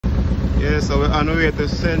Yeah, so we're on our way to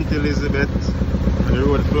St. Elizabeth. And the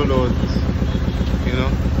road flooded out, you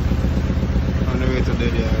know. On the way to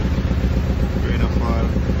Dead Yard. Rain and fall,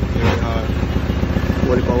 very hard.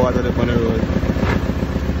 Whole heap of water up on the road.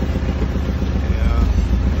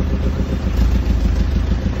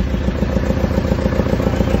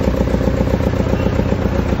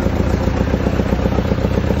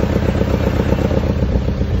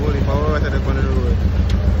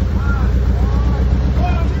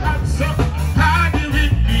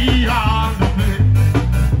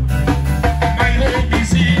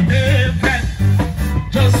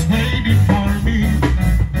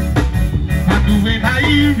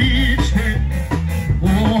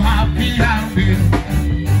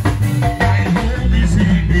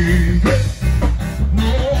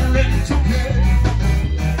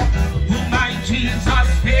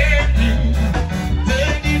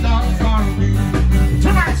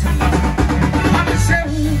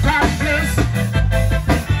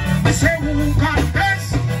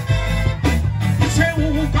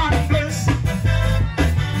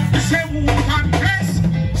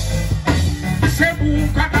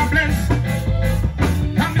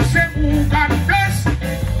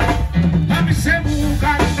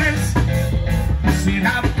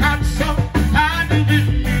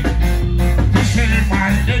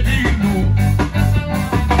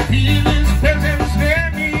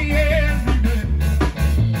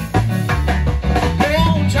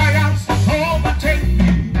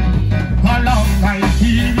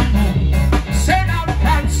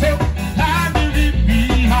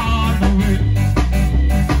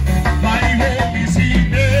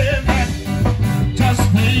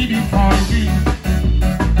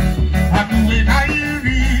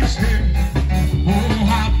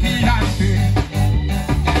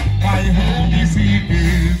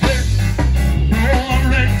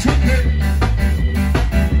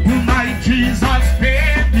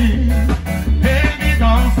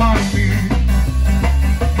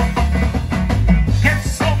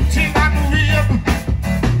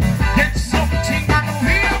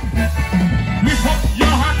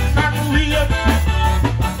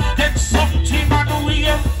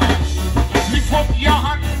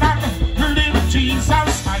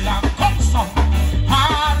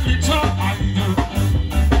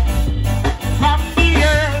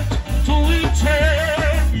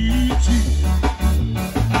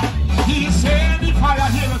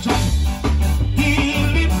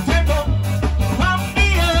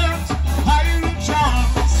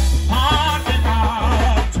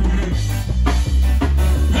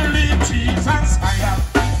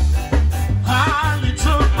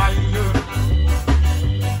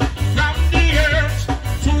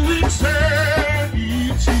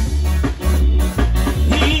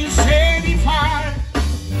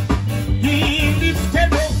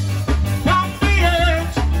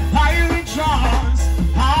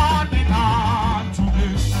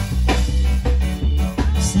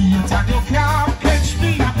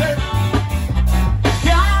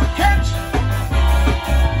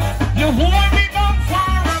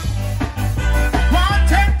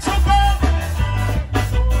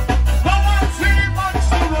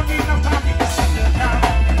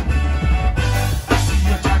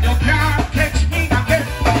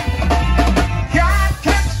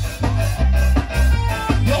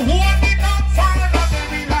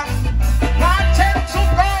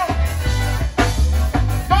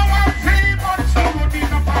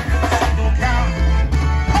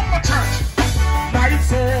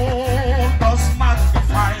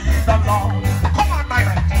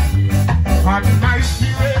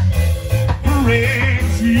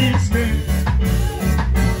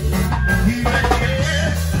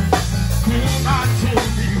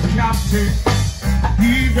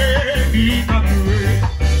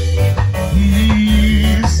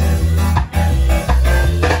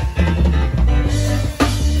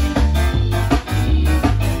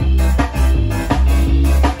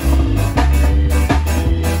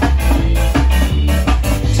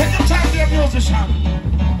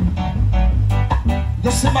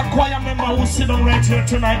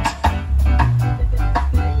 Tonight.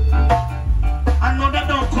 I know they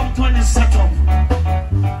don't come to any setup.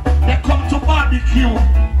 They come to barbecue.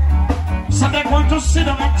 So they're going to sit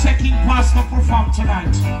down and taking pastor perform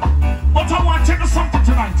tonight. But I want to tell you something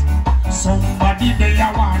tonight. Somebody they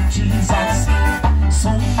want Jesus.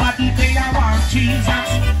 Somebody they want Jesus.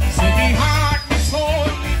 Say me heart, me soul,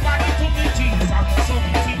 me body to me Jesus.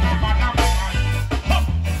 Something about that mind.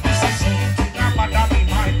 This is something about that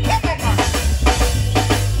mind. Come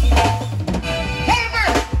on,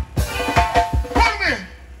 man. Hold me.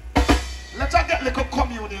 Let us get little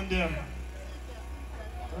communion there.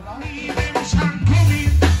 Redemption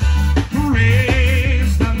coming.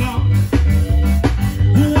 Praise the Lord.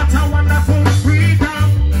 What a wonderful freedom.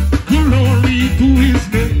 Glory to his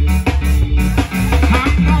name.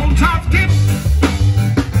 I'm out of gift.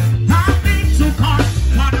 Having to come.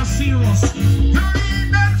 What a serious.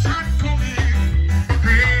 Redemption coming.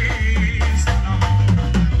 Praise the Lord.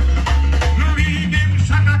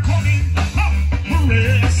 Redemption coming.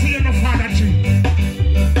 Praise the Father.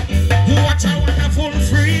 What a wonderful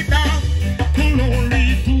freedom. Glory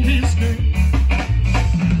to his name.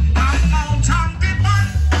 I'm out of the man.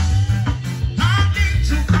 Having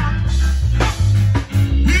to come.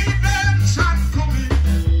 Redemption coming.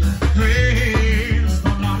 Praise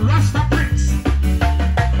the Lord. Rasta Prince.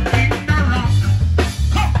 In the rock.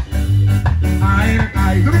 Come. I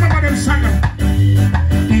do you remember them song?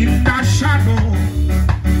 In the shadow.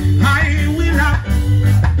 I will have.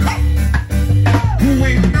 Come.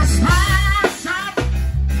 When the stars up.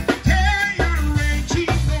 They are raging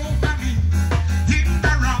over me. In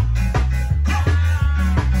the rock. Come.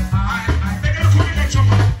 I beg you to come in the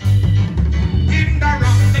trouble. In the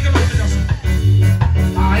rock. Take a look at us.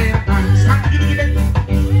 I stand in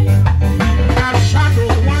the shadow.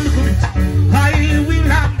 One look at it. I will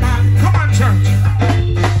have man. Come on, church.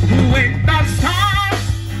 When the stars,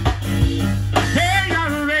 they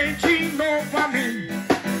are raging over me.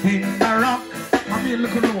 In the rock. I mean,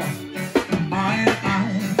 look at the one. I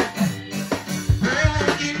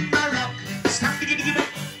in the rock. Stand together.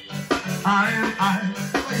 I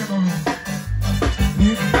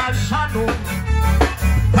in the shadow.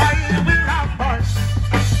 I will have us.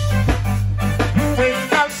 When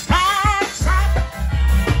the stars up.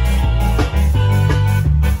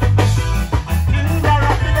 In the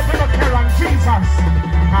rock. In the care of Jesus.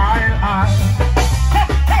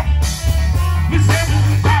 We say, who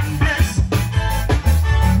God bless.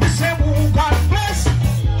 We say, who God bless.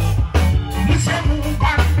 We say, who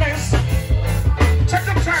God bless. Check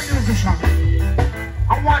the time, musician.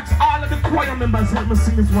 I want all of the choir members to help me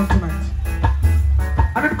sing this one tonight.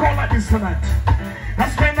 I didn't call like this tonight. I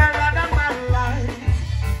spend a lot of my life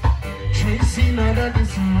chasing other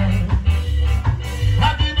this world.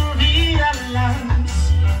 I didn't realize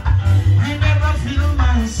I never feel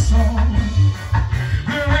my soul.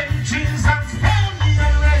 When Jesus found me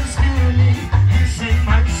and rescued me, he saved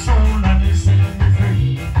my soul and he set me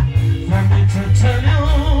free. For me to tell you,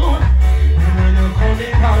 when you're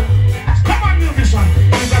coming out, come on, musician,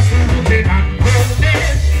 you got to do it and build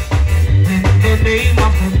it in the name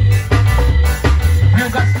of him. You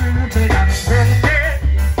got to do it and build it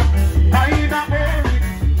by the Holy.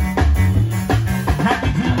 Now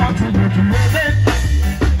if you want to do it,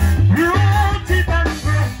 rooted and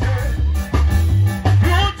broken.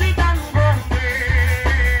 Rooted and broken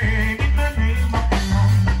in the name of the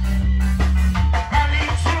Lord. I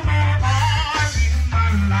need to know all in my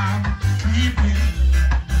life. Keep me.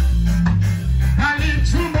 I need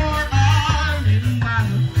to know all in my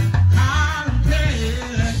life.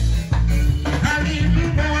 I need to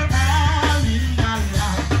know all in my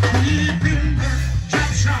life. Keep in the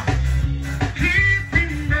church. Keep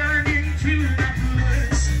in burning to that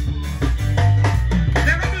place.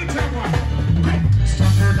 Let me tell you what.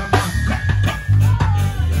 Stronger than that.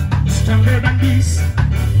 Stronger than this.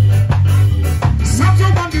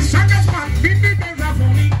 Something about the strongest man. Did the days of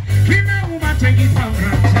only. Give me a woman, take it for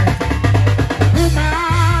granted.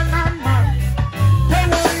 Woman and man. They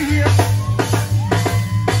were here.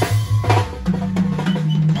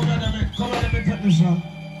 Come on, let me take this one.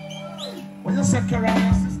 What you say,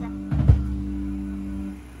 Karen, sister?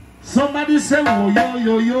 Somebody say, oh, yo,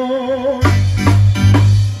 yo, yo.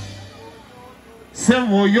 Say,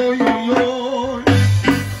 oh, yo, yo, yo.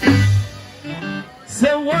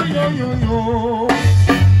 Say, oh, yo, yo, yo.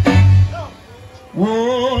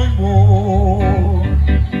 Whoa, whoa.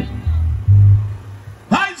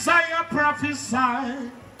 Isaiah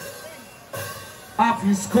prophesied of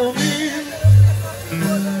his coming.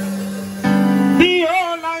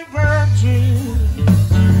 Behold, thy virgin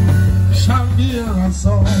shall bear a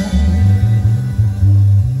son.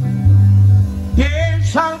 They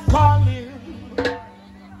shall call him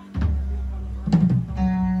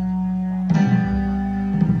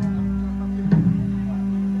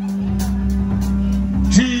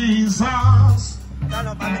Jesus.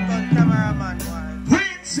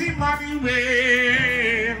 Prince Emmanuel,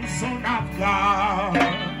 Son of God.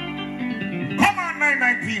 Come on,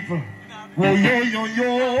 nine people. Oh, yo, yo, yo.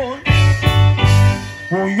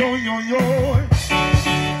 Oh, yo, yo, yo.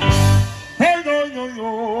 Oh, yo, yo, yo.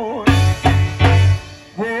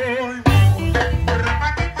 Oh,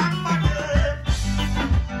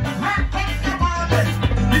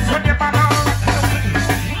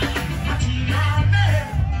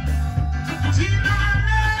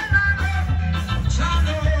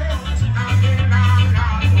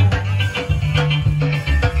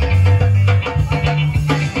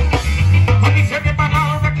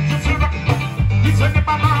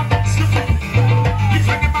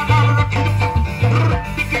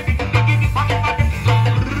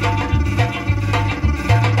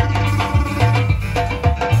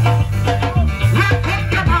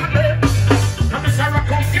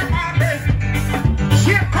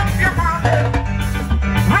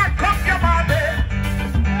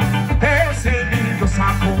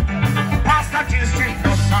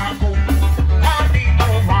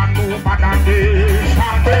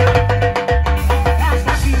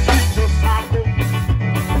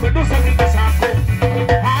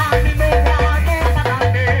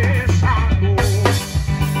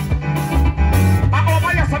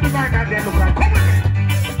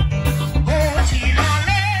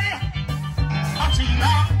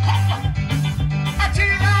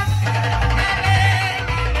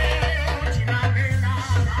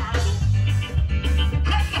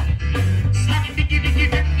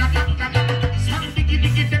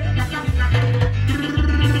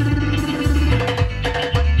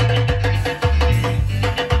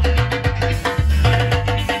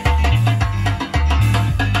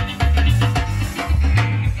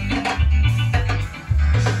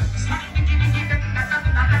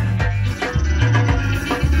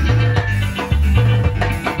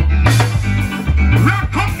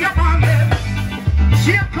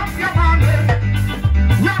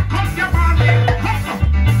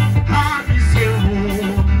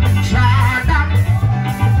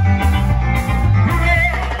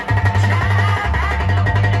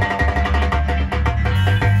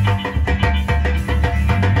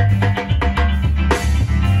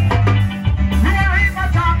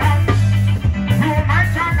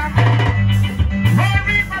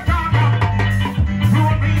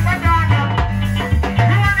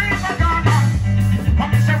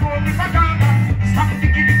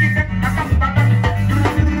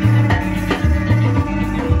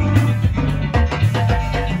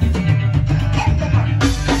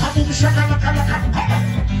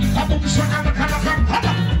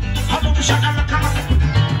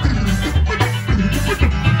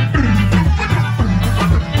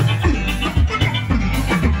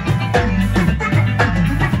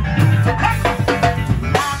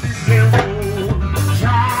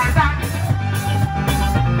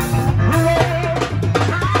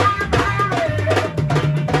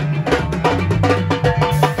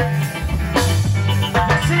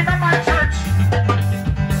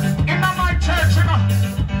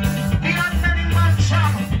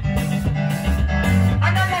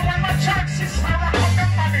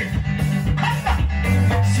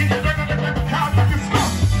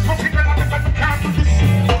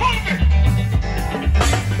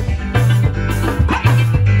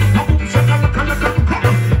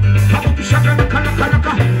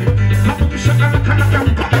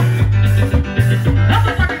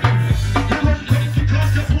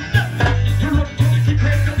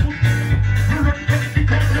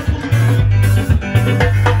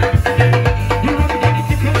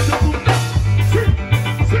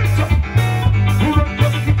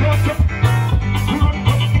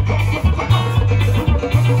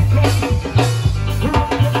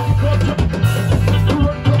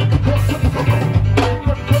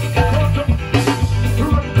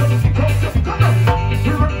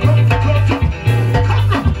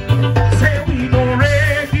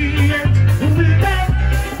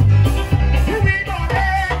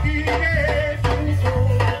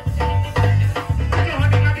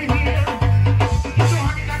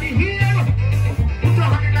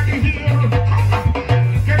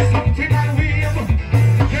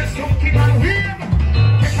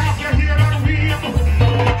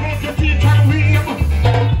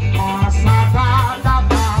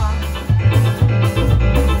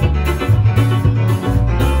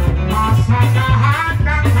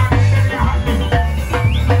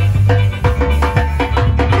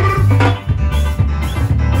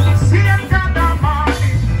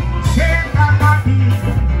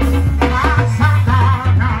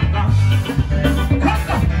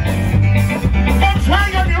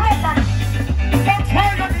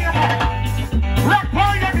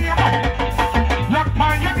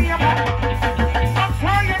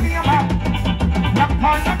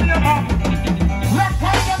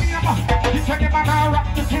 You take it back now,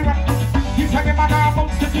 rock the finger. You take it back now,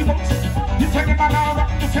 bounce the feet, bounce. You take it back now, rock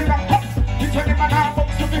the finger. You take it back now,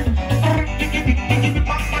 bounce the feet.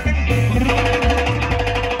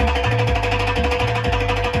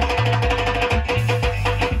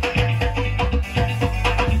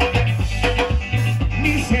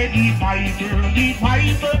 Me say the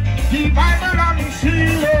Bible, I'm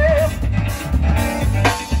sure.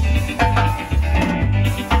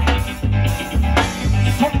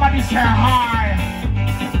 Somebody say hi.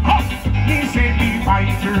 Huh. He say the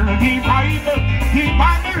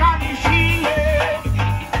Bible, I'm sure.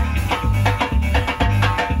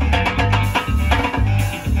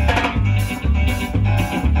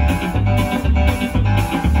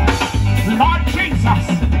 Lord Jesus.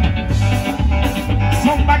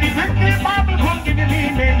 Somebody bring the Bible, come give me,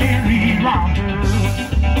 let me read round.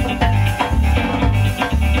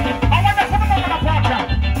 I want to put them on the portrait.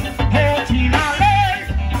 Hey, Tina,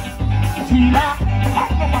 Tina,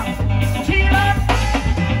 come on, Tina,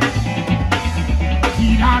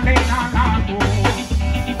 Tina, Tina,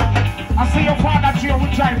 I see your father, Joe,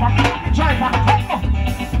 drive on, come on.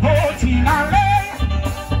 Oh, Tina,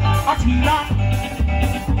 Tina,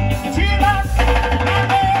 Tina,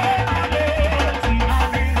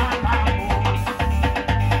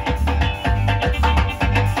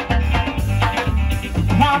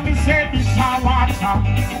 Mommy said it's a water,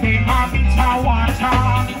 they mommy it's a water.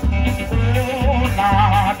 Oh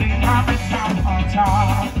Lord, they mommy it's a water.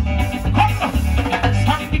 Come on,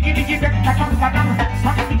 stand diggy them,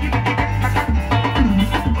 stand diggy them.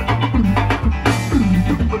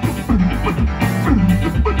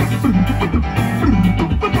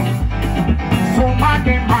 So mad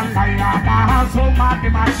them a liar, so mad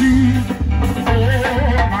them a thief. Oh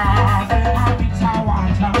Lord, they mommy it's a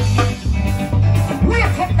water.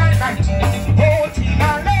 Welcome my night. Oh, Tina,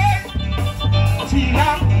 Tina,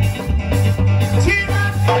 Tina,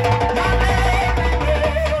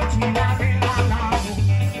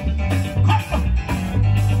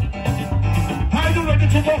 Are you ready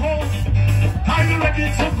to go home? Are you ready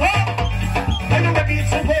to go? Are you ready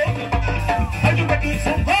to go? Are you ready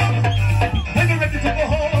to go? Are you ready to go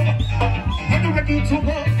home? Are you ready to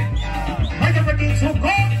go? Are you ready to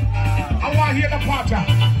go? I want to hear the party.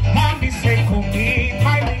 Mommy say, come in,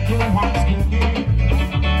 my little ones, come in.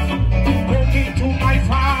 Come into my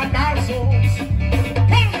father's house.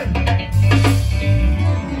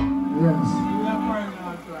 Yes.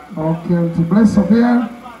 Okay, to bless up here.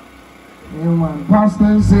 Amen.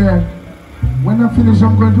 Pastor is here. When I finish,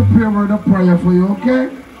 I'm going to pray a word of prayer for you, okay?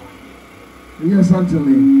 Yes,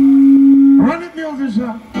 Anthony. Run it,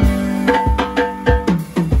 musician.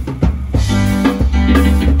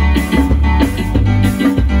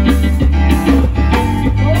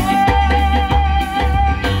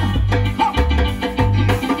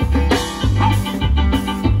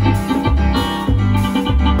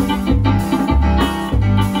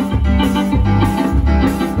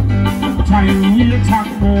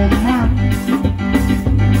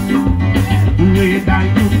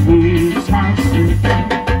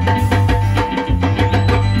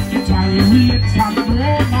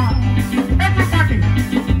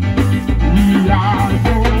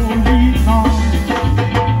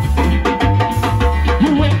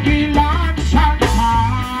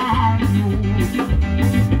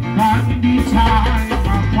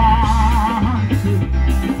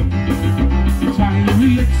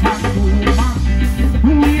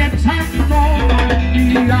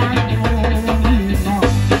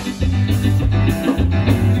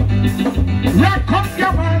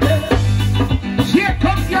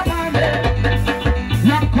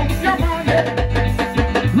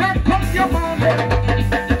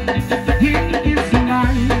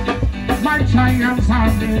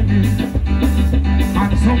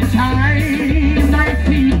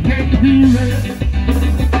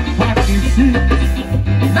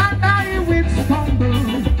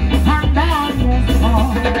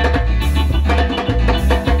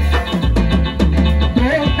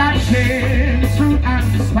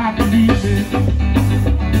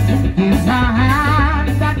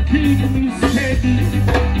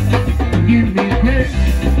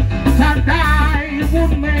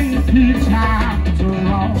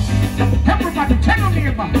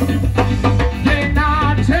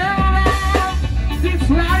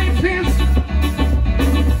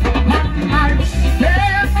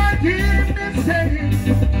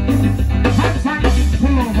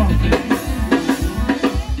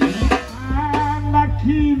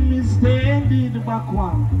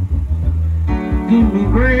 Give me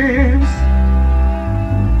grace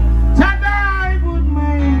that I would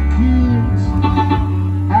make it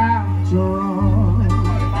after all.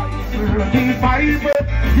 the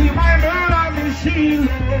Bible and the shield.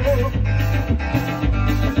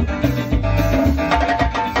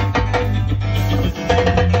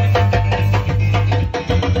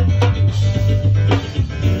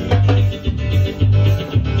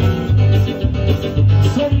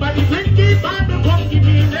 Somebody bring the Bible, come give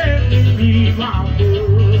me, let me read my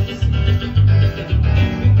words.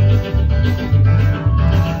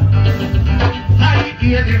 I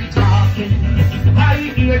hear them talking, I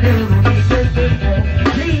hear them running,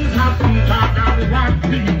 things have been talked about what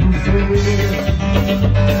people say.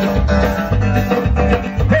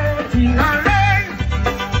 Oh, Tina-le,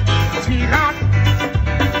 Tina-le,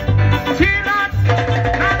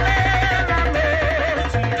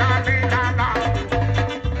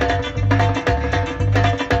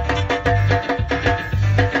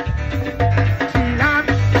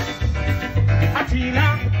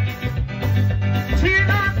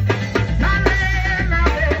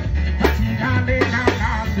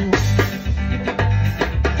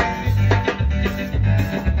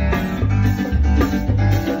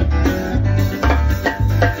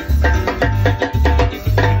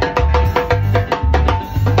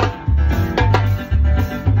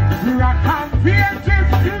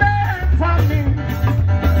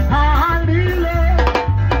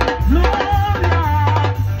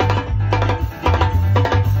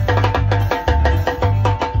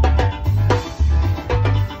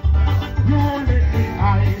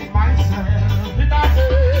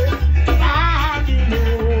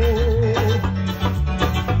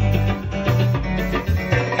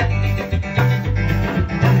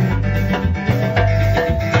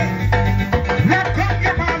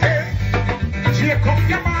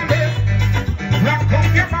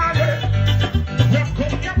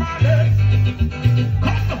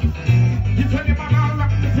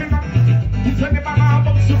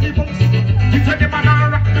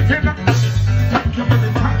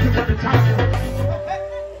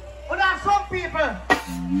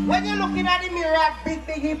 when you're looking at the mirror, big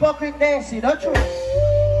hypocrite there, see, don't you?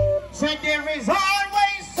 So there is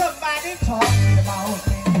always somebody talking about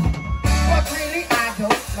me, but really I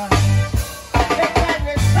don't know. They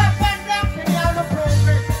can stop and drop me down the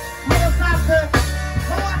progress. Most of them,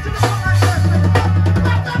 I want to know my husband.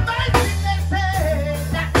 But the Bible they say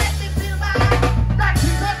that make me feel bad, that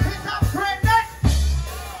Jesus is a friend.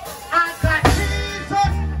 I got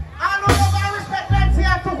Jesus. I don't know my respect, let's see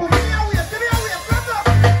how to go. Give me a wave, come on.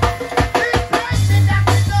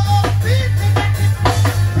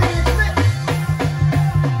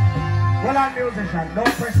 Well, I'm musician.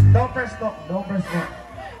 Don't press stop.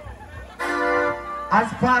 As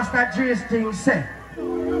Pastor J's thing said,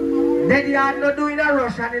 Daddy had not doing a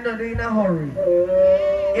rush and he not doing a hurry.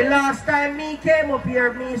 The last time me came up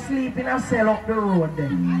here, me sleep in a cell up the road there.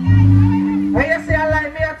 When you say a lie,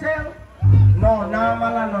 me I tell? No,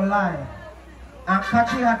 normal and no lie. And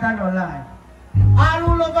catchy hat and no lie. All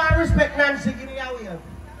who love and respect Nancy, give me a wave.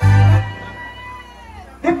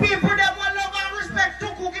 The people that want love and respect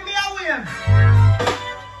Tuku, give me a wave.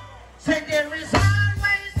 Say there is